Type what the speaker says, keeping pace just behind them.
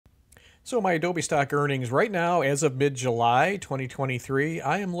So my Adobe Stock earnings right now, as of mid-July 2023,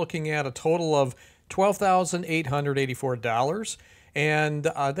 I am looking at a total of $12,884. And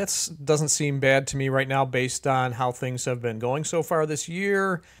that doesn't seem bad to me right now based on how things have been going so far this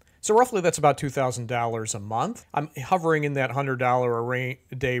year. So roughly that's about $2,000 a month. I'm hovering in that $100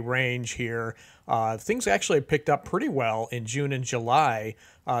 a day range here. Things actually picked up pretty well in June and July.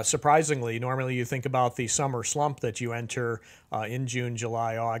 Surprisingly, normally you think about the summer slump that you enter in June,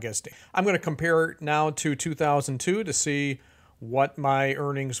 July, August. I'm going to compare it now to 2002 to see what my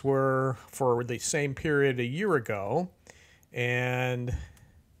earnings were for the same period a year ago. And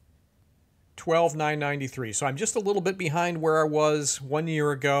 12,993. So I'm just a little bit behind where I was 1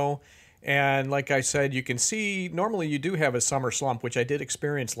 year ago. And like I said, you can see normally you do have a summer slump, which I did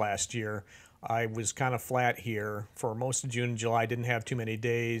experience last year. I was kind of flat here for most of June and July. Didn't have too many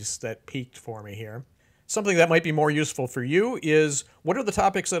days that peaked for me here. Something that might be more useful for you is what are the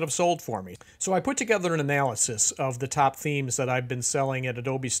topics that have sold for me? So I put together an analysis of the top themes that I've been selling at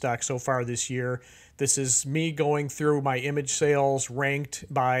Adobe Stock so far this year. This is me going through my image sales ranked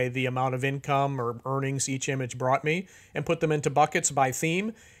by the amount of income or earnings each image brought me and put them into buckets by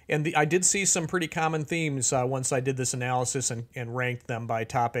theme. And I did see some pretty common themes once I did this analysis and ranked them by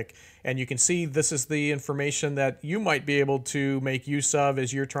topic. And you can see this is the information that you might be able to make use of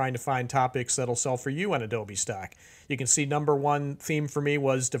as you're trying to find topics that'll sell for you on Adobe Stock. You can see number one theme for me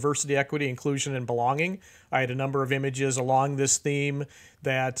was diversity, equity, inclusion, and belonging. I had a number of images along this theme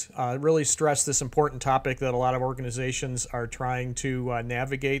that really stress this important topic that a lot of organizations are trying to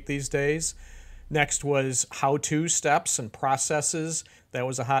navigate these days. Next was how-to steps and processes. That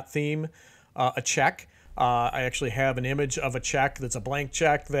was a hot theme. A check. I actually have an image of a check that's a blank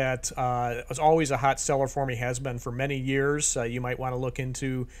check that was always a hot seller for me, has been for many years. You might want to look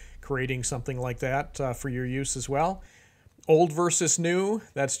into creating something like that for your use as well. Old versus new,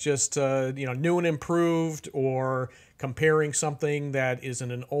 that's just new and improved, or comparing something that is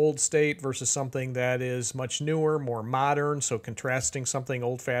in an old state versus something that is much newer, more modern, so contrasting something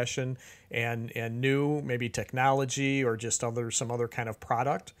old-fashioned and new, maybe technology or just some other kind of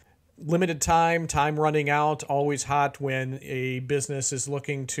product. Limited time running out, always hot when a business is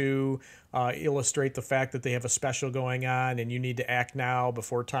looking to illustrate the fact that they have a special going on and you need to act now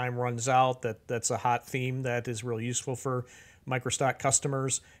before time runs out. That's a hot theme that is real useful for Microstock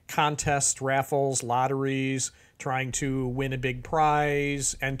customers. Contests, raffles, lotteries, trying to win a big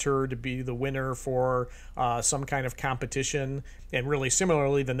prize, enter to be the winner for some kind of competition, and really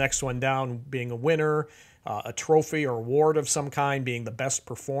similarly the next one down being a winner, a trophy or award of some kind, being the best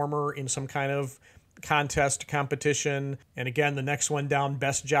performer in some kind of contest, competition. And again, the next one down,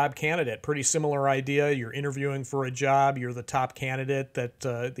 best job candidate. Pretty similar idea. You're interviewing for a job. You're the top candidate that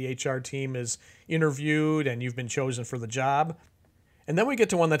the HR team is interviewed, and you've been chosen for the job. And then we get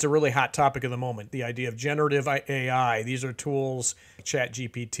to one that's a really hot topic of the moment, the idea of generative AI. These are tools,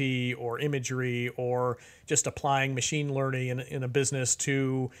 ChatGPT or imagery, or just applying machine learning in a business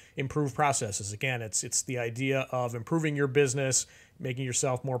to improve processes. Again, it's the idea of improving your business, making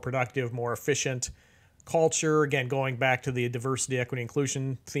yourself more productive, more efficient. Culture, again, going back to the diversity, equity,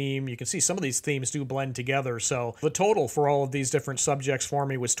 inclusion theme, you can see some of these themes do blend together. So the total for all of these different subjects for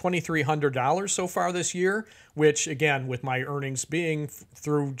me was $2,300 so far this year, which again, with my earnings being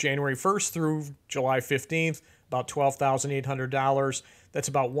through January 1st through July 15th, about $12,800. That's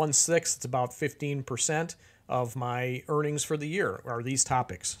about 1/6, it's about 15% of my earnings for the year are these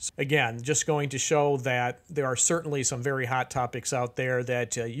topics. Again, just going to show that there are certainly some very hot topics out there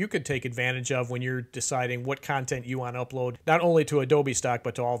that you could take advantage of when you're deciding what content you want to upload, not only to Adobe Stock,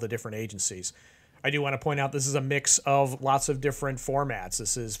 but to all the different agencies. I do want to point out this is a mix of lots of different formats.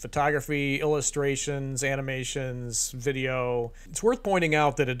 This is photography, illustrations, animations, video. It's worth pointing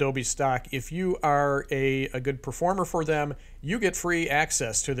out that Adobe Stock, if you are a good performer for them, you get free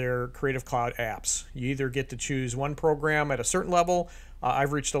access to their Creative Cloud apps. You either get to choose one program at a certain level.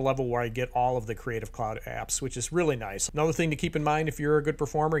 I've reached a level where I get all of the Creative Cloud apps, which is really nice. Another thing to keep in mind if you're a good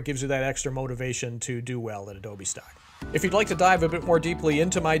performer, it gives you that extra motivation to do well at Adobe Stock. If you'd like to dive a bit more deeply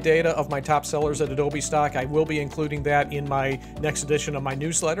into my data of my top sellers at Adobe Stock, I will be including that in my next edition of my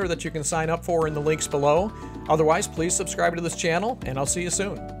newsletter that you can sign up for in the links below. Otherwise, please subscribe to this channel, and I'll see you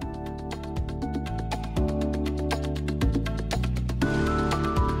soon.